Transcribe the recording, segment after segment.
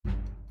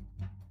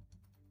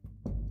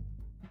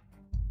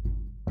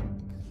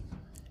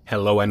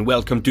Hello and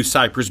welcome to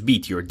Cyprus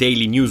Beat, your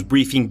daily news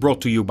briefing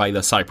brought to you by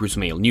the Cyprus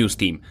Mail news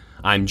team.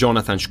 I'm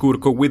Jonathan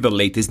Shkurko with the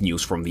latest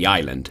news from the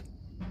island.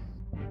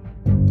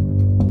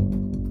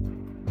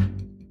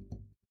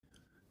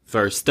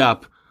 First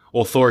up,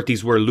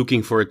 authorities were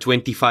looking for a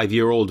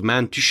 25-year-old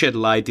man to shed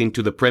light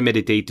into the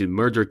premeditated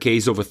murder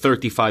case of a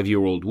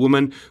 35-year-old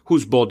woman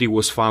whose body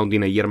was found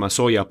in a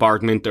Germasoya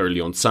apartment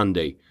early on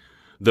Sunday.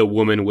 The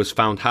woman was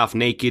found half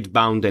naked,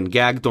 bound and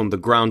gagged on the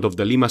ground of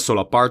the Limassol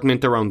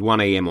apartment around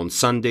 1 a.m. on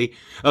Sunday,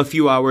 a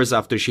few hours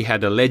after she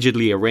had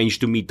allegedly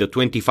arranged to meet the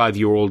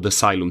 25-year-old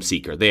asylum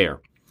seeker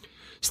there.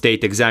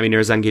 State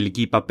examiners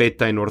Angeliki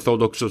Papeta and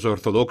Orthodoxos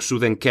Orthodoxou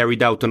then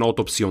carried out an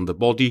autopsy on the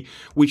body,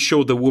 which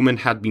showed the woman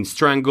had been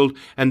strangled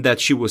and that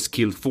she was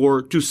killed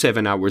 4 to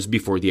 7 hours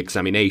before the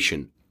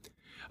examination.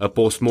 A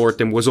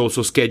post-mortem was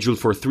also scheduled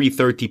for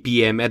 3:30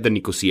 p.m. at the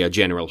Nicosia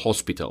General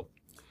Hospital.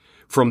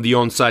 From the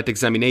on-site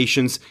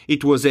examinations,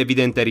 it was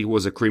evident that it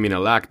was a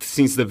criminal act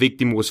since the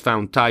victim was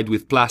found tied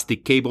with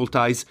plastic cable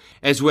ties,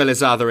 as well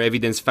as other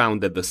evidence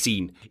found at the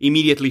scene,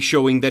 immediately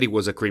showing that it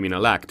was a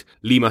criminal act,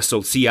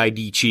 Limassol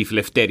CID Chief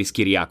Lefteris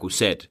Kyriakou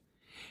said.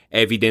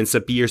 Evidence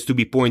appears to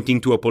be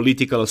pointing to a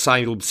political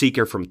asylum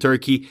seeker from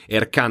Turkey,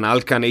 Erkan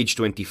Alkan, age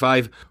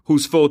 25,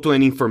 whose photo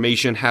and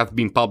information have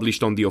been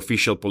published on the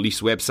official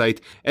police website,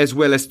 as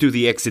well as to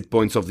the exit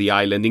points of the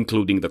island,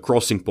 including the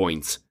crossing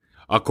points.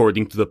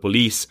 According to the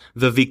police,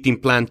 the victim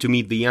planned to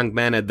meet the young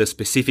man at the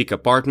specific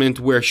apartment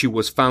where she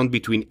was found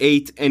between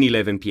 8 and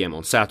 11 p.m.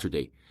 on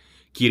Saturday.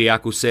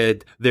 Kyriakou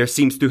said there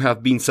seems to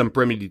have been some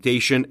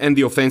premeditation and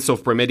the offense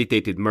of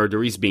premeditated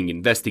murder is being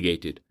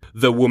investigated.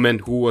 The woman,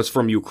 who was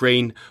from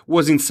Ukraine,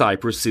 was in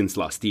Cyprus since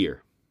last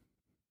year.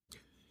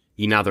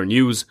 In other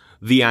news,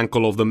 the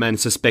uncle of the man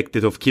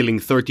suspected of killing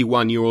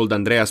 31-year-old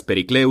Andreas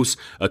Perikleous,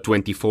 a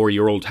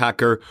 24-year-old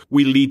hacker,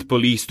 will lead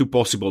police to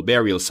possible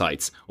burial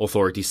sites,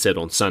 authorities said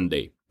on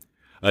Sunday.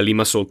 A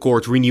Limassol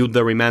court renewed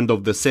the remand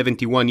of the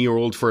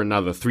 71-year-old for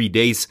another 3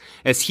 days,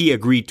 as he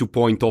agreed to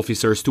point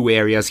officers to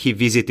areas he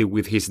visited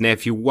with his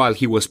nephew while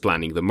he was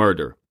planning the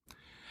murder.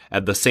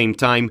 At the same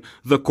time,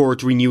 the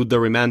court renewed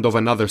the remand of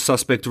another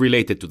suspect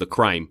related to the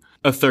crime,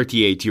 a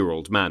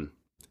 38-year-old man.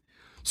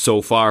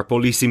 So far,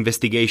 police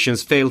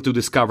investigations failed to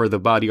discover the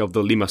body of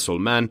the Limassol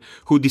man,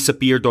 who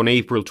disappeared on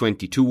April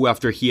 22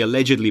 after he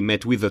allegedly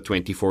met with the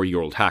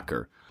 24-year-old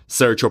hacker.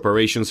 Search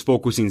operations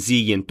focus in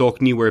Disy and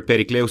Tokni, where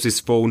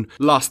Perikleous' phone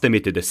last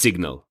emitted a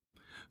signal.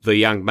 The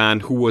young man,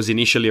 who was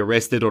initially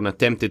arrested on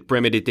attempted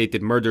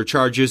premeditated murder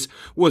charges,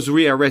 was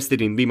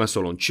re-arrested in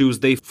Limassol on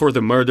Tuesday for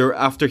the murder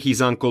after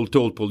his uncle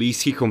told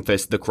police he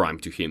confessed the crime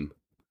to him.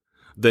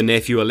 The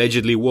nephew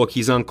allegedly woke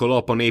his uncle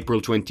up on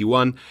April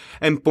 21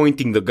 and,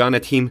 pointing the gun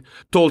at him,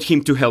 told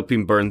him to help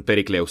him burn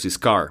Perikleous'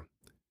 car.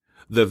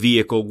 The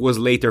vehicle was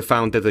later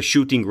found at a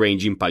shooting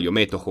range in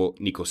Palyometocho,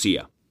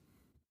 Nicosia.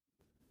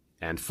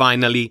 And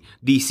finally,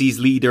 Disy's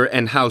leader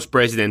and House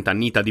President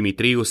Annita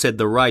Demetriou said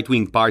the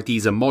right-wing party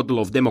is a model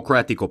of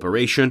democratic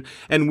operation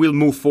and will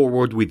move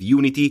forward with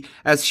unity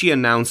as she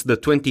announced the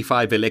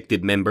 25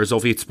 elected members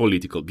of its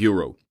political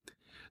bureau.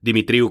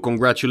 Demetriou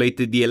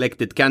congratulated the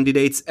elected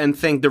candidates and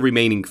thanked the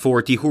remaining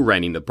 40 who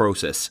ran in the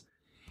process.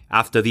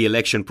 After the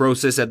election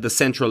process at the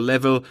central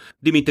level,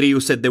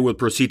 Demetriou said they will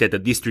proceed at the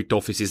district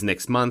offices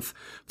next month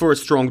for a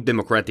strong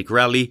democratic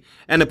rally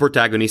and a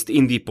protagonist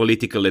in the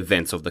political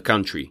events of the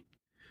country.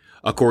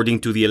 According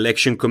to the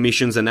Election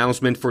Commission's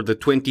announcement for the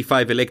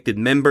 25 elected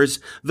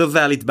members, the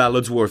valid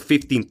ballots were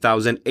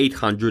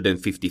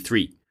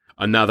 15,853.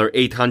 Another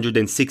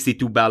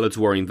 862 ballots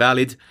were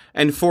invalid,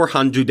 and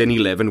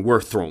 411 were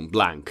thrown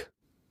blank.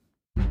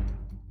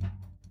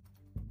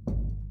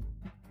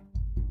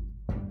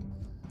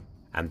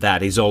 And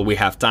that is all we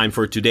have time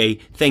for today.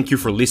 Thank you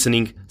for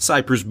listening.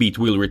 Cyprus Beat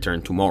will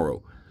return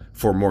tomorrow.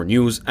 For more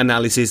news,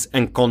 analysis,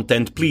 and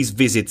content, please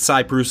visit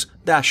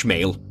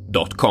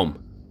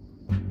cyprus-mail.com.